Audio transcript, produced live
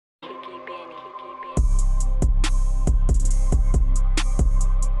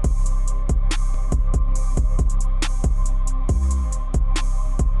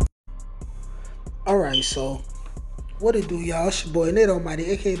Alright, so what it do, y'all? It's your boy Nate Almighty,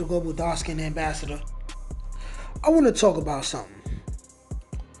 aka the Global Dark Skin Ambassador. I want to talk about something.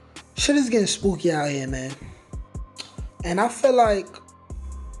 Shit is getting spooky out here, man. And I feel like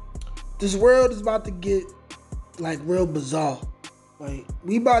this world is about to get like real bizarre. Like,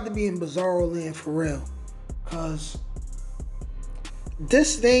 we about to be in bizarro land for real. Cause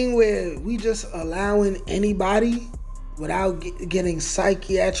this thing where we just allowing anybody without getting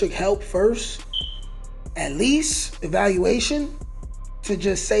psychiatric help first, at least evaluation, to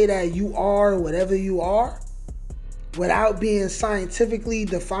just say that you are whatever you are without being scientifically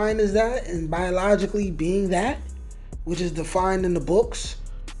defined as that and biologically being that, which is defined in the books.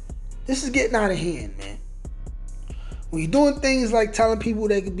 This is getting out of hand, man. When you're doing things like telling people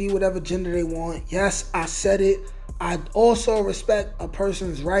they can be whatever gender they want, yes, I said it. I also respect a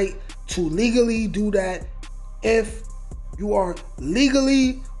person's right to legally do that if you are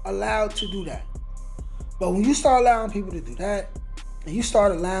legally allowed to do that. But when you start allowing people to do that, and you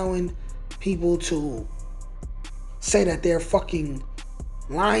start allowing people to say that they're fucking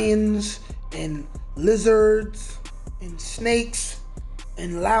lions and lizards and snakes,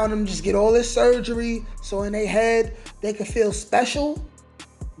 and allowing them to just get all this surgery so in their head they can feel special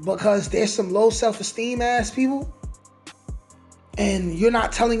because there's some low self-esteem ass people, and you're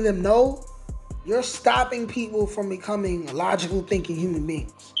not telling them no, you're stopping people from becoming logical thinking human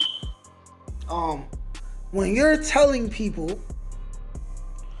beings. When you're telling people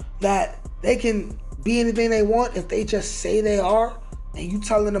that they can be anything they want if they just say they are, and you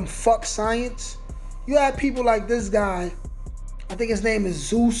telling them fuck science, you have people like this guy, I think his name is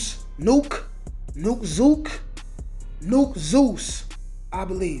Zeus, Nuka Zeus, I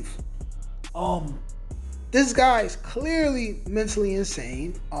believe. This guy is clearly mentally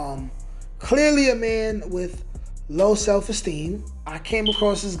insane. Clearly a man with low self-esteem. I came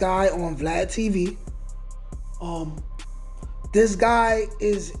across this guy on Vlad TV. This guy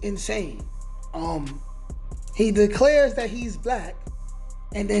is insane. He declares that he's black,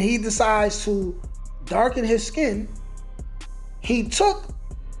 and then he decides to darken his skin. He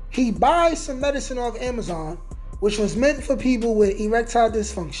buys some medicine off Amazon, which was meant for people with erectile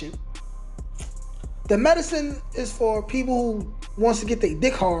dysfunction. The medicine is for people who wants to get their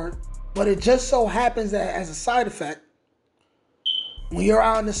dick hard, but it just so happens that as a side effect, when you're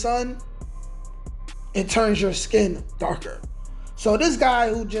out in the sun, it turns your skin darker. So this guy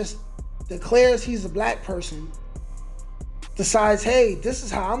who just declares he's a black person decides, hey, this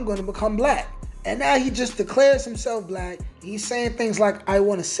is how I'm going to become black. And now he just declares himself black. He's saying things like, I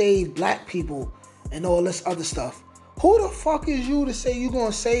want to save black people and all this other stuff. Who the fuck is you to say you're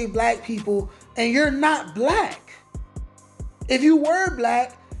going to save black people and you're not black? If you were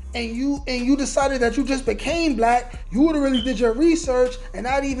black and you decided that you just became black, you would have really did your research and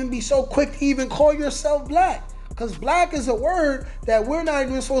not even be so quick to even call yourself black. Because black is a word that we're not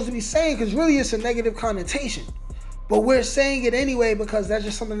even supposed to be saying, because really it's a negative connotation. But we're saying it anyway because that's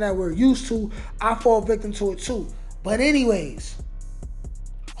just something that we're used to. I fall victim to it too. But anyways,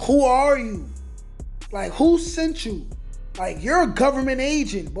 who are you? Like, who sent you? Like, you're a government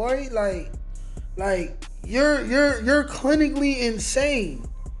agent, boy. Like you're clinically insane.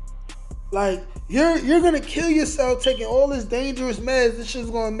 Like, you're gonna kill yourself taking all this dangerous meds. This shit's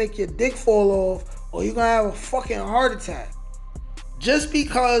gonna make your dick fall off, or you're gonna have a fucking heart attack just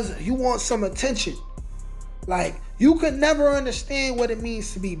because you want some attention. Like, you could never understand what it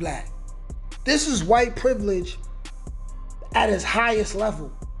means to be black. This is white privilege at its highest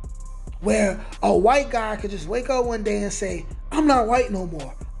level, where a white guy could just wake up one day and say, I'm not white no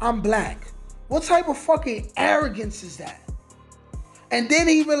more, I'm black. What type of fucking arrogance is that? And then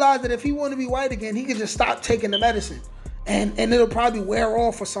he realized that if he wanted to be white again, he could just stop taking the medicine and it'll probably wear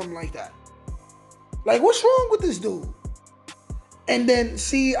off or something like that. Like, what's wrong with this dude? And then,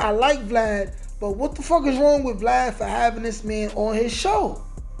 see, I like Vlad, but what the fuck is wrong with Vlad for having this man on his show?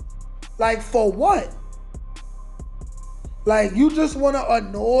 Like, for what? Like, you just want to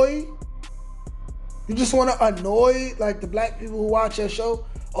annoy? You just want to annoy, like, the black people who watch your show?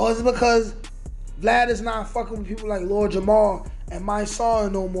 Or is it because Vlad is not fucking with people like Lord Jamar and my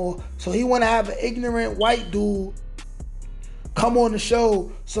son no more, so he want to have an ignorant white dude come on the show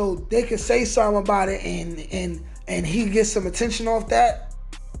so they can say something about it and he gets some attention off that?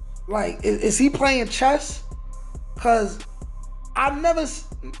 Like, is he playing chess? Because I've never,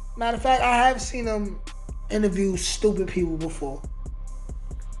 matter of fact, I have seen him interview stupid people before.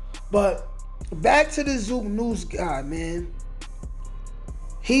 But back to this Zoom news guy, man.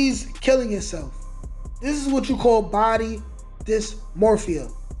 He's killing himself. This is what you call body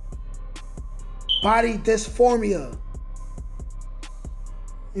dysmorphia. Body dysphoria.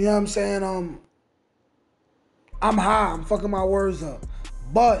 You know what I'm saying? I'm high. I'm fucking my words up.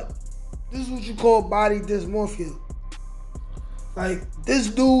 But this is what you call body dysmorphia. Like, this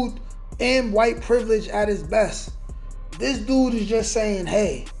dude and white privilege at his best. This dude is just saying,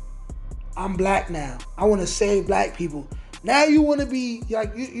 hey, I'm black now. I want to save black people. Now you want to be,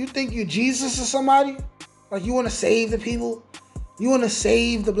 like, you think you're Jesus or somebody? Like, you want to save the people? You want to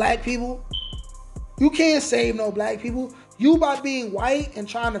save the black people? You can't save no black people. You, by being white and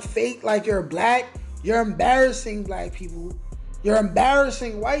trying to fake like you're black, you're embarrassing black people. You're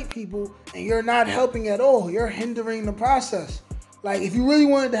embarrassing white people, and you're not helping at all. You're hindering the process. Like, if you really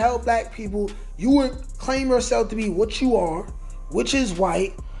wanted to help black people, you would claim yourself to be what you are, which is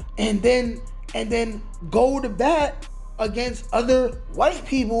white, and then go to bat against other white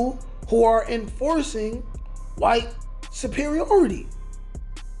people who are enforcing white superiority.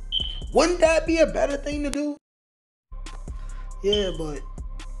 Wouldn't that be a better thing to do? Yeah, but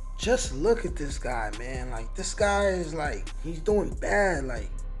just look at this guy, man. Like, this guy is like, he's doing bad. Like,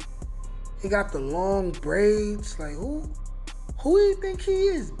 he got the long braids. Like, who do you think he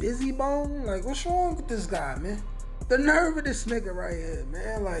is? Busy Bone? Like, what's wrong with this guy, man? The nerve of this nigga right here,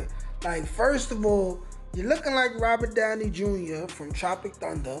 man. Like, first of all, you're looking like Robert Downey Jr. from Tropic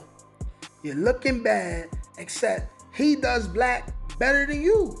Thunder. You're looking bad, except he does black better than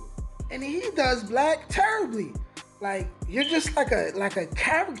you. And he does black terribly. Like, you're just like a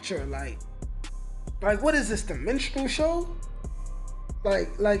caricature. Like what is this, the minstrel show?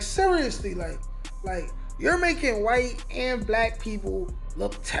 Like seriously, like you're making white and black people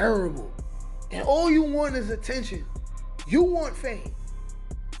look terrible. And all you want is attention. You want fame.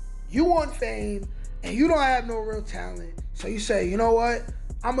 You want fame, and you don't have no real talent. So you say, you know what?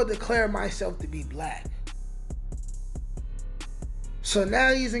 I'm gonna declare myself to be black. So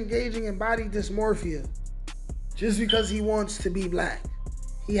now he's engaging in body dysmorphia just because he wants to be black.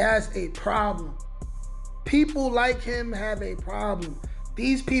 He has a problem. People like him have a problem.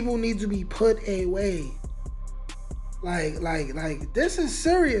 These people need to be put away. Like this is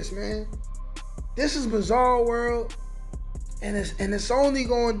serious, man. This is bizarre world, and it's only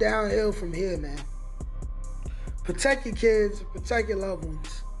going downhill from here, man. Protect your kids, protect your loved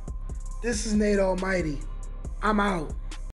ones. This is Nate Almighty. I'm out.